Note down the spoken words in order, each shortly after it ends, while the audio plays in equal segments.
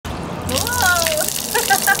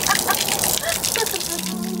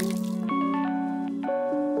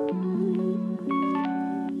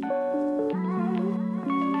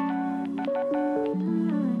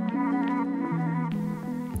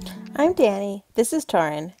I'm Danny, this is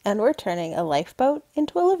Torin, and we're turning a lifeboat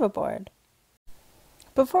into a liveaboard.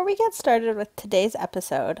 Before we get started with today's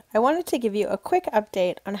episode, I wanted to give you a quick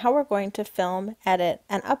update on how we're going to film, edit,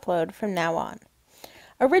 and upload from now on.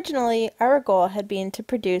 Originally, our goal had been to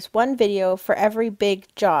produce one video for every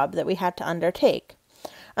big job that we had to undertake.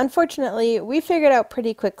 Unfortunately, we figured out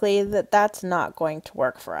pretty quickly that that's not going to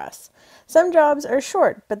work for us. Some jobs are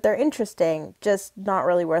short, but they're interesting, just not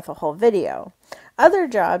really worth a whole video. Other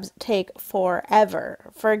jobs take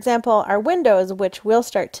forever. For example, our windows, which we'll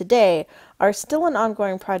start today, are still an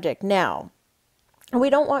ongoing project now. We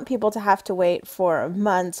don't want people to have to wait for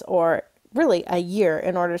months or really a year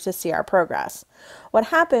in order to see our progress. What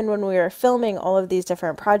happened when we were filming all of these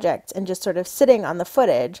different projects and just sort of sitting on the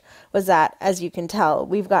footage was that, as you can tell,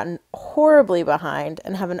 we've gotten horribly behind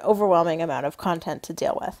and have an overwhelming amount of content to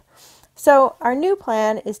deal with. So our new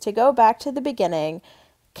plan is to go back to the beginning,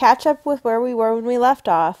 catch up with where we were when we left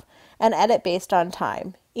off, and edit based on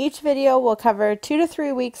time. Each video will cover 2 to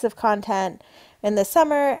 3 weeks of content in the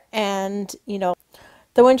summer, and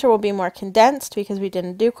the winter will be more condensed because we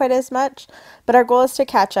didn't do quite as much, but our goal is to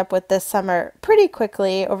catch up with this summer pretty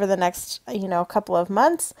quickly over the next, couple of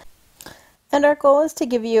months. And our goal is to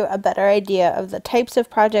give you a better idea of the types of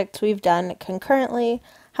projects we've done concurrently,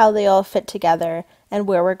 how they all fit together, and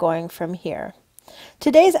where we're going from here.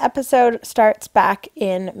 Today's episode starts back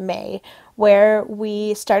in May, where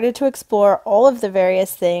we started to explore all of the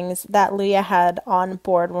various things that Luya had on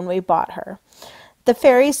board when we bought her. The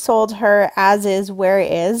ferry sold her as is, where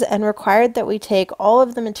is, and required that we take all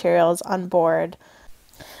of the materials on board.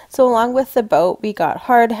 So along with the boat, we got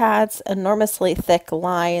hard hats, enormously thick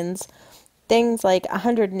lines, things like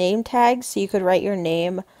 100 name tags so you could write your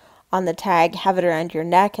name on the tag, have it around your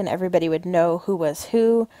neck, and everybody would know who was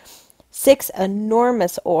who. 6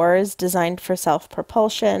 enormous oars designed for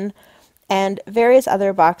self-propulsion, and various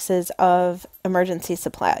other boxes of emergency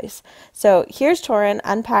supplies. So here's Torin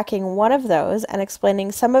unpacking one of those and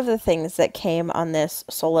explaining some of the things that came on this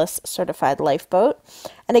SOLAS certified lifeboat.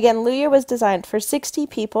 And again, Luya was designed for 60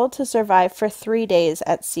 people to survive for 3 days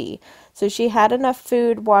at sea. So she had enough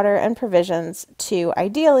food, water, and provisions to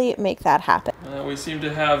ideally make that happen. We seem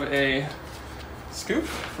to have a scoop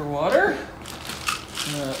for water,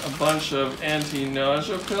 a bunch of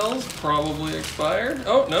anti-nausea pills, probably expired.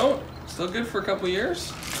 Oh, no. Still good for a couple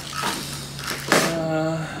years.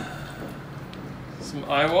 Some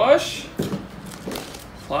eye wash,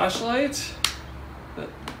 flashlight that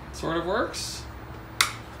sort of works.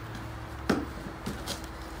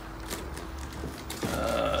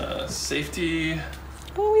 Safety.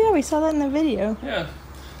 Oh yeah, we saw that in the video. Yeah,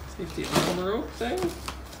 safety arm rope thing.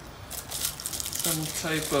 Some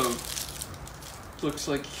type of, looks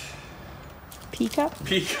like P-cup.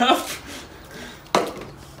 P-cup.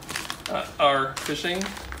 Our fishing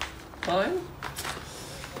line.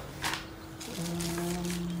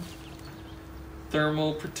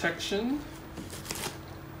 Thermal protection.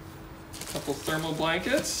 A couple thermal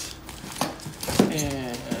blankets.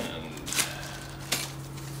 And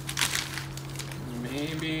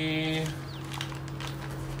maybe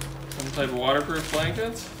some type of waterproof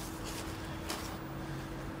blanket.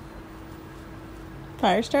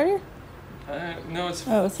 Fire starter? No, it's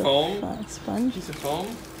foam. a Sponge. piece of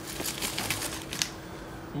foam.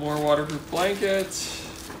 More waterproof blankets.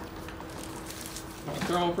 More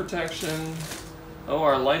thermal protection. Oh,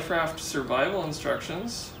 our life raft survival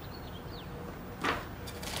instructions.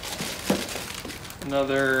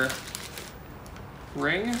 Another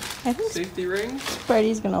ring, safety ring.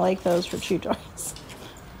 Spidey's gonna like those for chew toys.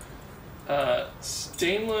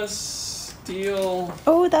 Stainless steel.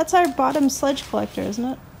 Oh, that's our bottom sledge collector, isn't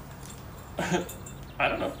it? I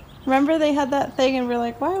don't know. Remember they had that thing and we're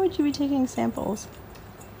like, why would you be taking samples?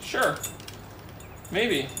 Sure.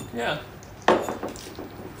 Maybe, yeah.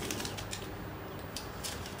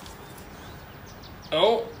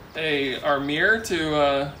 Oh, our mirror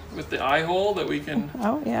to with the eye hole that we can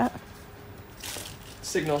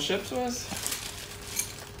signal ships with.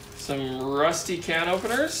 Some rusty can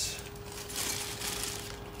openers.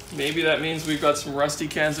 Maybe that means we've got some rusty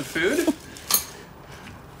cans of food.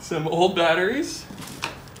 Some old batteries.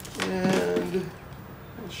 And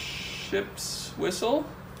a ship's whistle.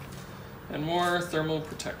 And more thermal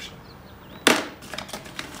protection. Oh,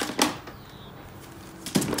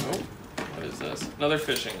 what is this? Another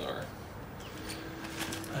fishing lure.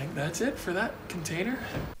 I think that's it for that container.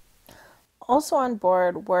 Also on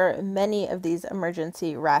board were many of these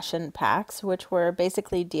emergency ration packs, which were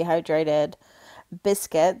basically dehydrated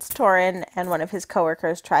biscuits. Torin and one of his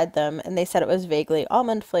coworkers tried them, and they said it was vaguely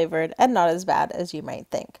almond flavored and not as bad as you might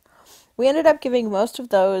think. We ended up giving most of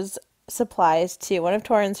those supplies to one of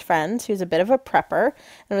Torin's friends who's a bit of a prepper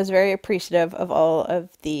and was very appreciative of all of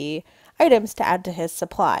the items to add to his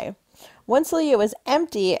supply. Once Leah was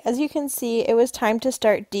empty, as you can see, it was time to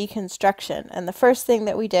start deconstruction. And the first thing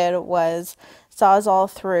that we did was sawzall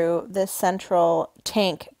through this central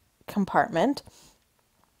tank compartment.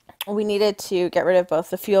 We needed to get rid of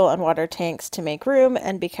both the fuel and water tanks to make room,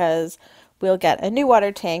 and because we'll get a new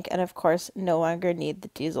water tank and of course no longer need the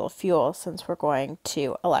diesel fuel since we're going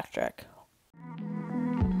to electric.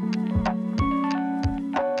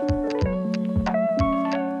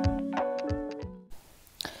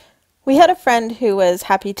 We had a friend who was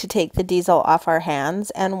happy to take the diesel off our hands,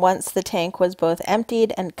 and once the tank was both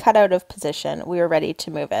emptied and cut out of position, we were ready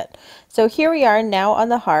to move it. So here we are now on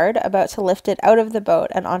the hard, about to lift it out of the boat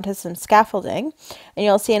and onto some scaffolding, and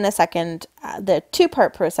you'll see in a second the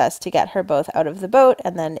two-part process to get her both out of the boat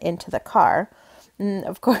and then into the car. And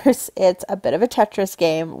of course, it's a bit of a Tetris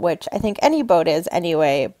game, which I think any boat is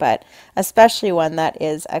anyway, but especially one that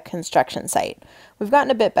is a construction site. We've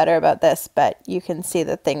gotten a bit better about this, but you can see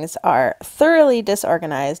that things are thoroughly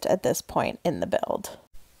disorganized at this point in the build.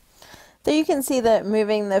 Though you can see that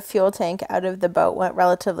moving the fuel tank out of the boat went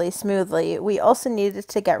relatively smoothly, we also needed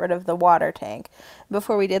to get rid of the water tank.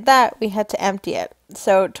 Before we did that, we had to empty it.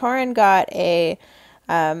 So Torin got a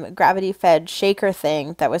gravity-fed shaker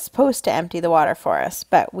thing that was supposed to empty the water for us,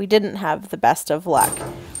 but we didn't have the best of luck.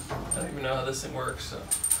 I don't even know how this thing works, so.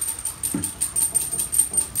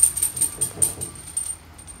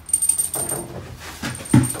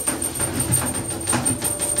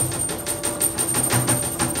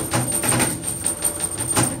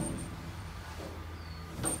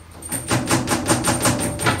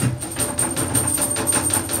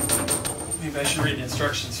 Maybe I should read the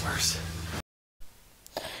instructions first.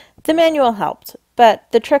 The manual helped, but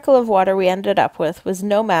the trickle of water we ended up with was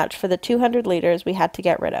no match for the 200 liters we had to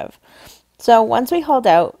get rid of. So once we hauled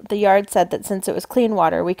out, the yard said that since it was clean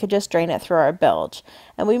water, we could just drain it through our bilge.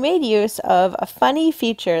 And we made use of a funny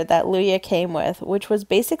feature that Luya came with, which was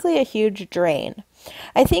basically a huge drain.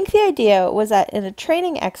 I think the idea was that in a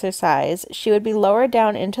training exercise, she would be lowered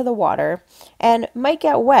down into the water and might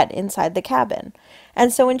get wet inside the cabin.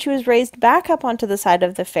 And so when she was raised back up onto the side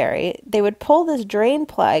of the ferry, they would pull this drain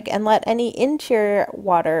plug and let any interior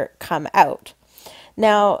water come out.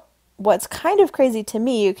 Now, what's kind of crazy to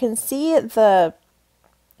me, you can see the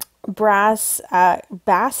brass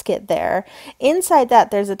basket there. Inside that,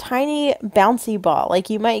 there's a tiny bouncy ball like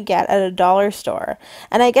you might get at a dollar store.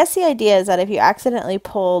 And I guess the idea is that if you accidentally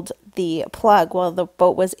pulled the plug while the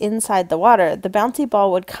boat was inside the water, the bouncy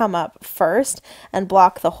ball would come up first and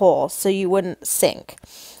block the hole so you wouldn't sink.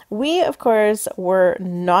 We, of course, were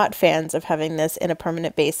not fans of having this in a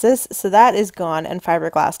permanent basis, so that is gone and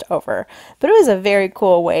fiberglassed over. But it was a very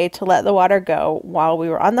cool way to let the water go while we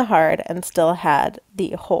were on the hard and still had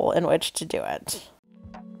the hole in which to do it.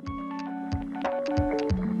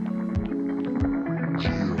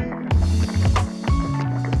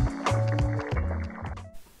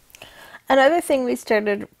 Another thing we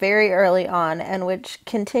started very early on and which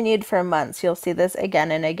continued for months, you'll see this again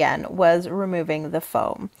and again, was removing the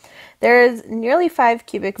foam. There is nearly 5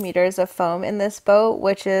 cubic meters of foam in this boat,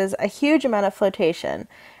 which is a huge amount of flotation.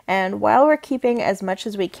 And while we're keeping as much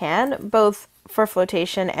as we can, both for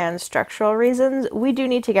flotation and structural reasons, we do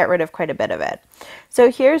need to get rid of quite a bit of it. So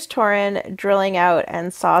here's Torin drilling out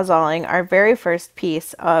and sawzalling our very first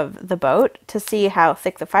piece of the boat to see how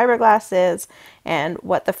thick the fiberglass is and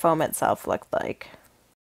what the foam itself looked like.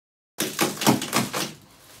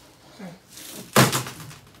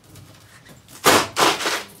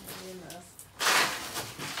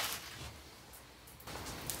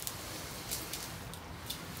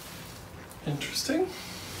 Interesting.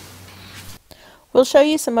 We'll show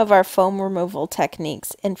you some of our foam removal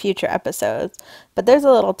techniques in future episodes, but there's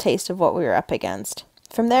a little taste of what we were up against.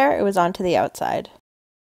 From there, it was on to the outside.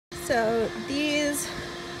 So these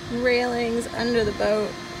railings under the boat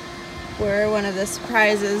were one of the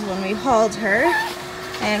surprises when we hauled her,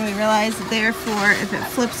 and we realized that therefore if it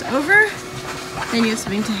flips over, then you have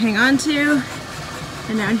something to hang on to.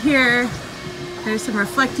 And down here, there's some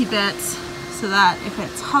reflecty bits so that if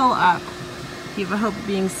it's hull up, you have a hope of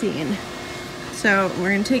being seen. So we're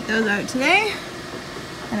going to take those out today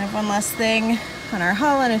and have one less thing on our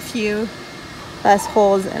hull and a few less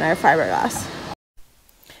holes in our fiberglass.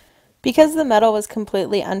 Because the metal was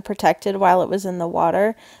completely unprotected while it was in the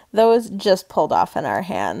water, those just pulled off in our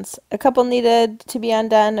hands. A couple needed to be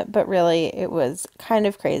undone, but really it was kind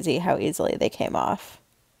of crazy how easily they came off.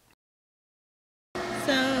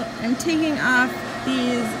 So I'm taking off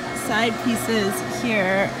these side pieces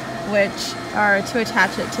here, which are to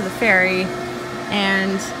attach it to the ferry.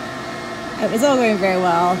 And it was all going very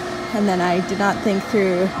well, and then I did not think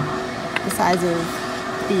through the size of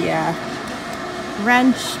the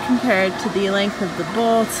wrench compared to the length of the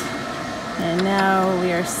bolt, and now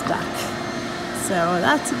we are stuck. So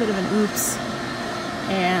that's a bit of an oops,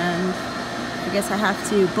 and I guess I have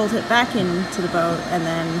to bolt it back into the boat and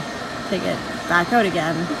then take it back out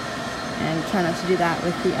again, and try not to do that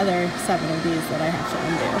with the other 7 of these that I have to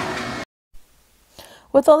undo.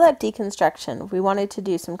 With all that deconstruction, we wanted to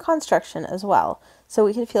do some construction as well, so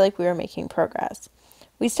we could feel like we were making progress.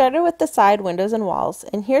 We started with the side windows and walls,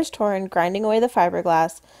 and here's Torrin grinding away the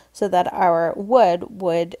fiberglass so that our wood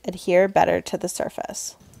would adhere better to the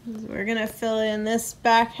surface. We're going to fill in this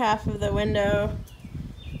back half of the window,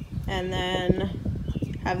 and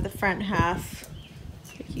then have the front half,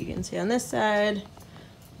 like you can see on this side.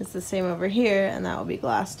 It's the same over here, and that will be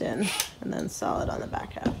glassed in, and then solid on the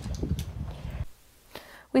back half.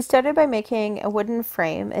 We started by making a wooden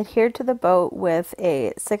frame adhered to the boat with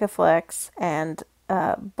a Sikaflex and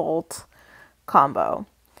bolt combo.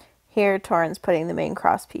 Here, Torrin's putting the main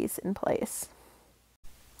crosspiece in place.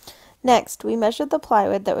 Next, we measured the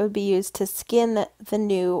plywood that would be used to skin the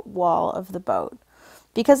new wall of the boat.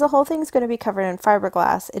 Because the whole thing is going to be covered in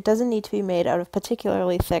fiberglass, it doesn't need to be made out of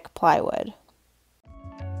particularly thick plywood.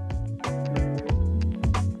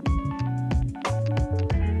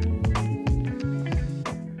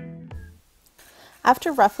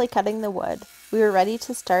 After roughly cutting the wood, we were ready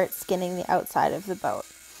to start skinning the outside of the boat.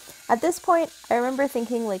 At this point, I remember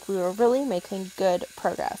thinking like we were really making good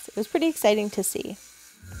progress. It was pretty exciting to see.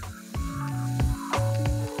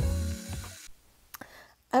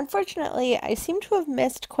 Unfortunately, I seem to have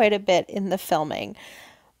missed quite a bit in the filming,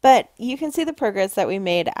 but you can see the progress that we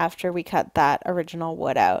made after we cut that original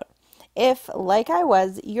wood out. If, like I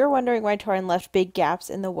was, you're wondering why Torrin left big gaps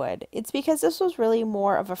in the wood, it's because this was really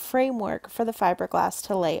more of a framework for the fiberglass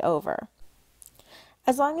to lay over.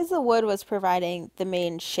 As long as the wood was providing the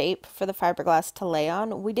main shape for the fiberglass to lay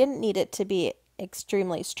on, we didn't need it to be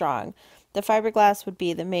extremely strong. The fiberglass would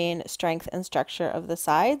be the main strength and structure of the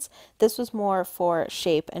sides. This was more for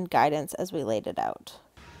shape and guidance as we laid it out.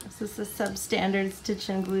 Is this a substandard stitch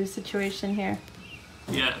and glue situation here?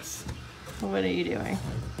 Yes. What are you doing?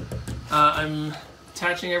 I'm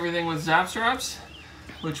attaching everything with zap straps,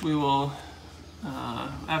 which we will,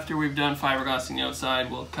 after we've done fiberglassing the outside,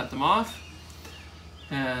 we'll cut them off.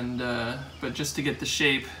 And but just to get the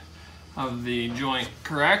shape of the joint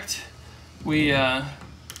correct, we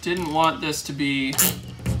didn't want this to be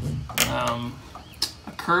a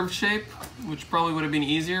curved shape, which probably would have been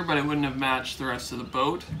easier, but it wouldn't have matched the rest of the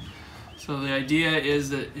boat. So the idea is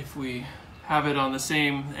that if we have it on the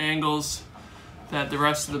same angles that the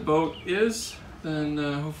rest of the boat is, then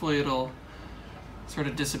hopefully it'll sort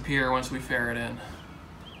of disappear once we ferret in.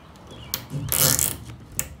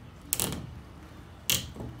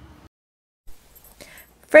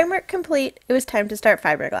 Framework complete, it was time to start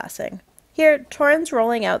fiberglassing. Here, Torrin's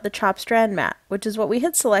rolling out the chop strand mat, which is what we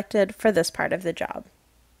had selected for this part of the job.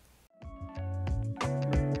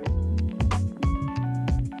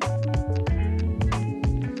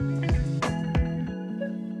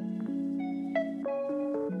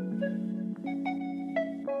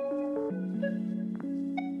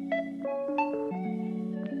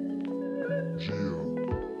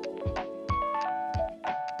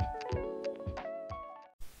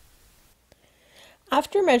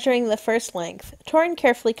 After measuring the first length, Torrin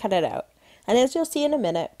carefully cut it out, and as you'll see in a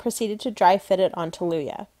minute, proceeded to dry fit it onto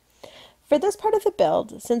Luya. For this part of the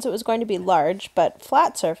build, since it was going to be large but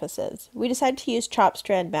flat surfaces, we decided to use chop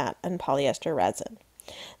strand mat and polyester resin.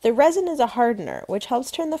 The resin is a hardener, which helps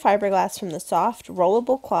turn the fiberglass from the soft,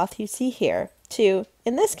 rollable cloth you see here to,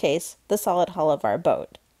 in this case, the solid hull of our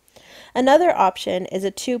boat. Another option is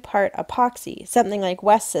a 2-part epoxy, something like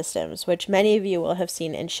West Systems, which many of you will have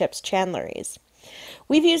seen in ships' chandleries.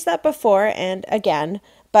 We've used that before and again,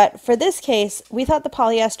 but for this case, we thought the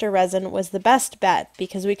polyester resin was the best bet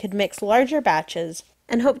because we could mix larger batches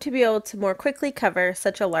and hope to be able to more quickly cover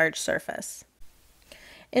such a large surface.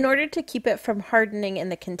 In order to keep it from hardening in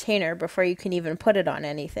the container before you can even put it on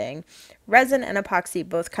anything, resin and epoxy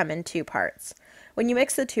both come in 2 parts. When you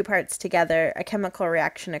mix the 2 parts together, a chemical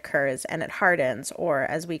reaction occurs and it hardens, or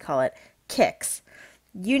as we call it, kicks.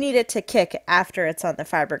 You need it to kick after it's on the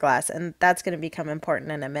fiberglass, and that's going to become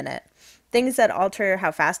important in a minute. Things that alter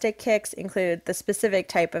how fast it kicks include the specific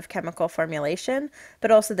type of chemical formulation,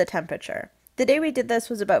 but also the temperature. The day we did this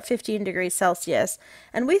was about 15 degrees Celsius,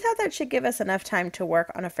 and we thought that should give us enough time to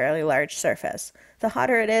work on a fairly large surface. The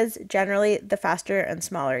hotter it is, generally, the faster and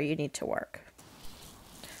smaller you need to work.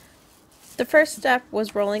 The first step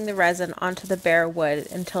was rolling the resin onto the bare wood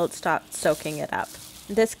until it stopped soaking it up.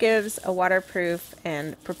 This gives a waterproof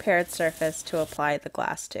and prepared surface to apply the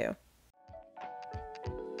glass to.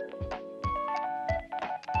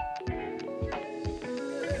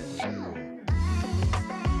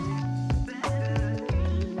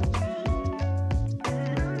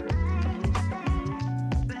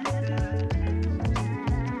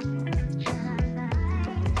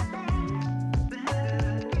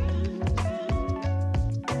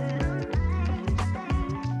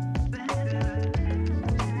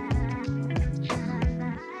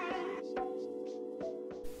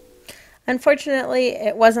 Unfortunately,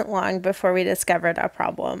 it wasn't long before we discovered a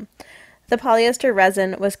problem. The polyester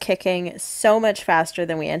resin was kicking so much faster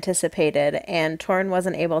than we anticipated, and Torrin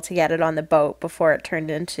wasn't able to get it on the boat before it turned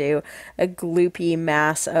into a gloopy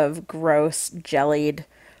mass of gross, jellied,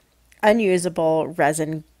 unusable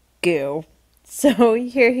resin goo. So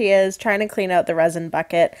here he is trying to clean out the resin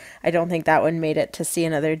bucket. I don't think that one made it to see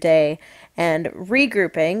another day. And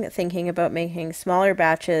regrouping, thinking about making smaller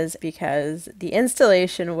batches because the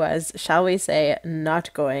installation was, shall we say,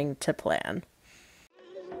 not going to plan.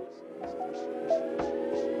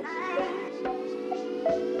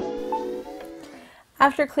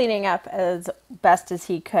 After cleaning up as best as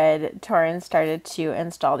he could, Torrin started to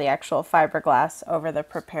install the actual fiberglass over the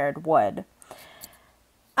prepared wood.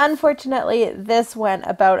 Unfortunately, this went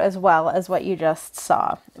about as well as what you just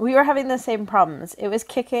saw. We were having the same problems. It was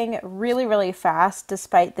kicking really, really fast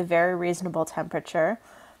despite the very reasonable temperature.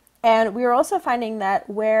 And we were also finding that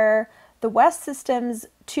where the West Systems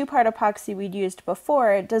 2-part epoxy we'd used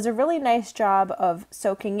before does a really nice job of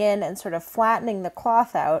soaking in and sort of flattening the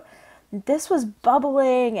cloth out, this was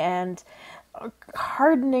bubbling and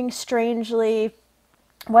hardening strangely,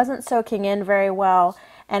 wasn't soaking in very well,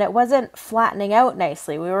 and it wasn't flattening out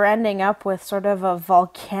nicely. We were ending up with sort of a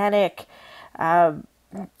volcanic, baking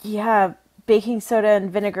soda and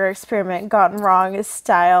vinegar experiment gone wrong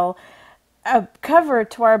style cover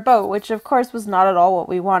to our boat, which of course was not at all what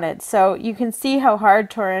we wanted. So you can see how hard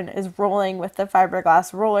Torrin is rolling with the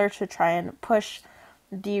fiberglass roller to try and push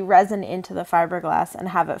the resin into the fiberglass and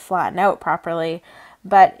have it flatten out properly,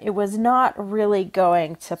 but it was not really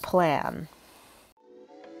going to plan.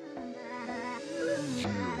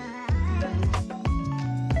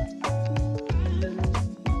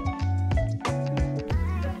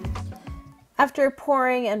 After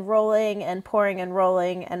pouring and rolling and pouring and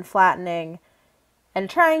rolling and flattening and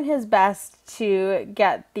trying his best to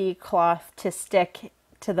get the cloth to stick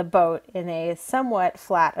to the boat in a somewhat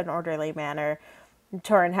flat and orderly manner,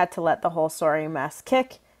 Torrin had to let the whole sorry mess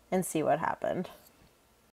kick and see what happened.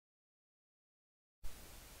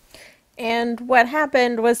 And what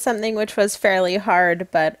happened was something which was fairly hard,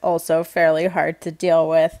 but also fairly hard to deal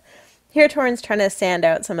with. Here Torrin's trying to sand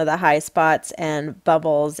out some of the high spots and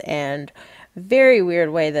bubbles and very weird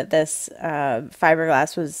way that this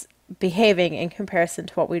fiberglass was behaving in comparison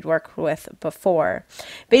to what we'd worked with before.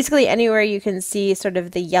 Basically anywhere you can see sort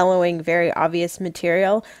of the yellowing, very obvious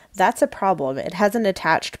material, that's a problem. It hasn't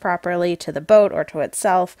attached properly to the boat or to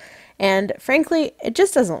itself, and frankly, it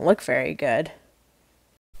just doesn't look very good.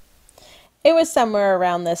 It was somewhere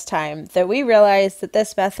around this time that we realized that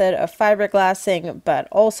this method of fiberglassing, but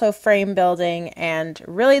also frame building, and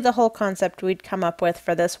really the whole concept we'd come up with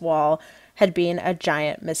for this wall had been a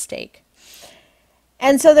giant mistake.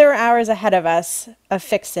 And so there were hours ahead of us of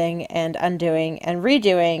fixing and undoing and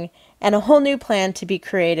redoing, and a whole new plan to be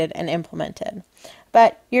created and implemented.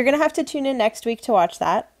 But you're going to have to tune in next week to watch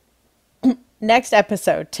that. Next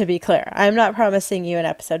episode, to be clear. I'm not promising you an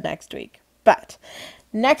episode next week, but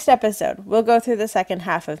next episode, we'll go through the second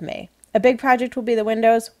half of May. A big project will be the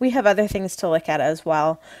windows. We have other things to look at as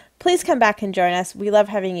well. Please come back and join us. We love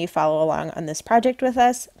having you follow along on this project with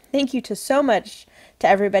us. Thank you so much to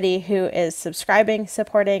everybody who is subscribing,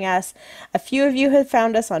 supporting us. A few of you have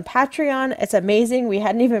found us on Patreon. It's amazing. We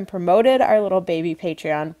hadn't even promoted our little baby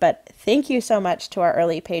Patreon, but thank you so much to our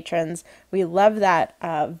early patrons. We love that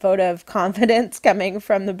vote of confidence coming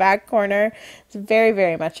from the back corner. It's very,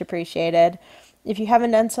 very much appreciated. If you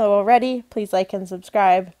haven't done so already, please like and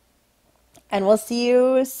subscribe. And we'll see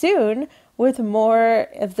you soon with more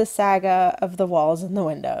of the saga of the walls and the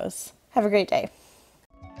windows. Have a great day.